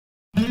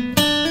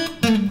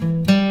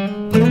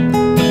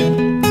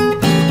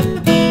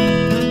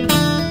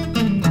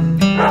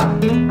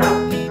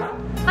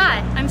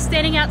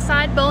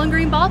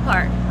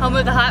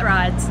of the hot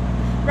rides.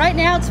 Right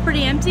now it's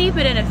pretty empty,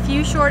 but in a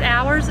few short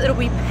hours it'll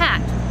be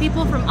packed with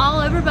people from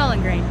all over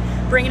Bowling Green,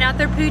 bringing out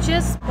their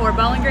pooches for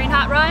Bowling Green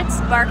hot rides,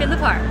 Bark in the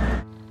Park.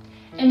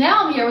 And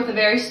now I'm here with a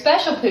very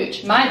special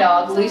pooch, my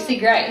dog, Lucy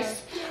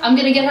Grace. I'm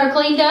gonna get her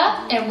cleaned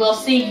up and we'll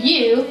see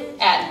you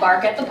at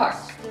Bark at the Park.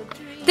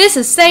 This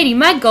is Sadie,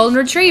 my golden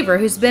retriever,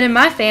 who's been in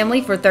my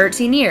family for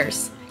 13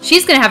 years.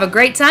 She's gonna have a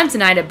great time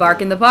tonight at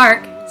Bark in the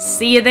Park.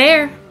 See you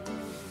there.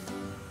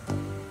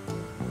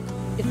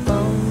 If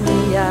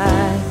only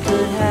I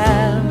could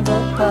have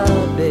a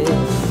puppy,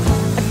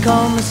 I'd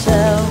call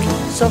myself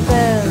so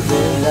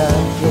very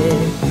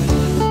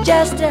lucky,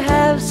 just to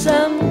have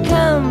some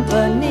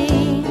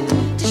company,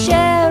 to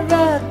share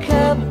a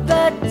cup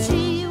of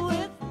tea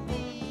with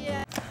me.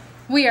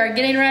 We are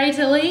getting ready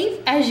to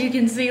leave. As you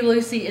can see,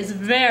 Lucy is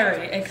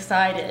very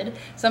excited.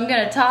 So I'm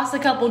gonna toss a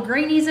couple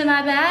greenies in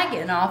my bag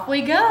and off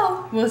we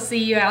go. We'll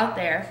see you out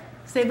there.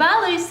 Say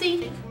bye,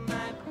 Lucy.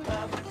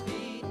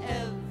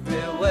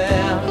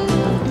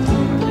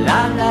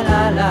 La la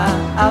la la,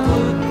 I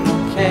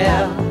wouldn't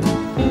care,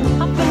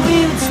 but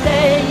we would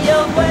stay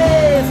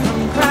away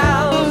from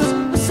crowds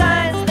with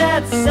signs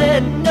that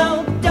said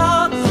no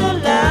dogs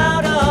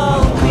allowed.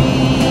 Oh,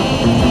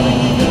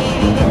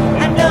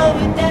 I know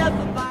we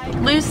never bite.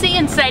 Lucy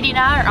and Sadie and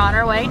I are on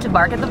our way to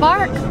Bark at the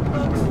Park.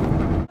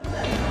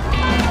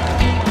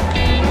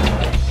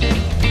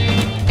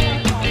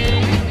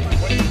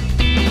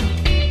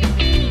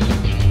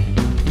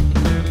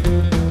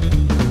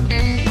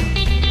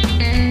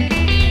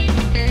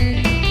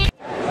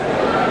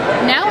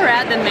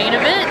 The main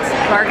event,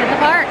 Bark at the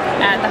Park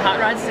at the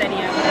Hot Rod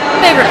Stadium.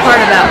 Favorite part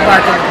about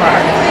Bark at the Park?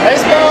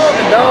 Baseball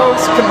and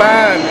dogs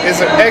combined is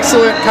an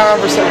excellent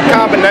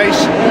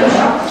combination.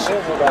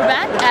 We're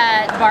back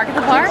at Bark at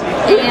the Park,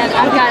 and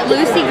I've got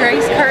Lucy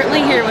Grace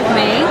currently here with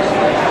me.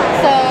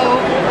 So,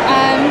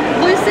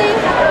 Lucy,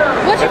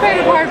 what's your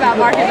favorite part about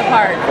Bark at the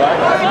Park?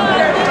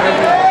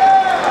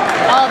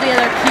 All the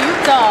other cute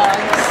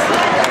dogs.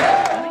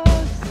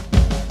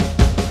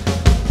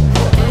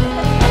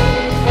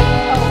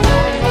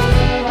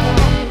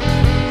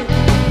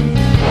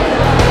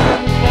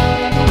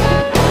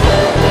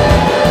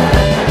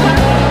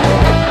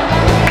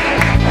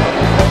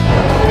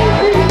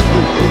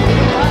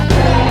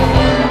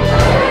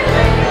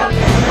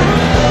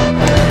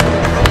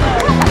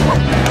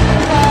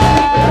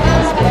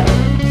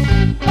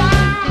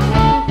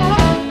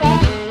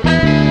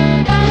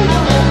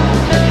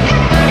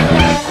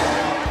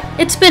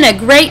 It's been a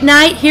great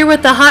night here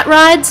with the Hot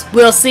Rides.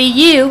 We'll see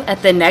you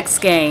at the next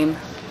game.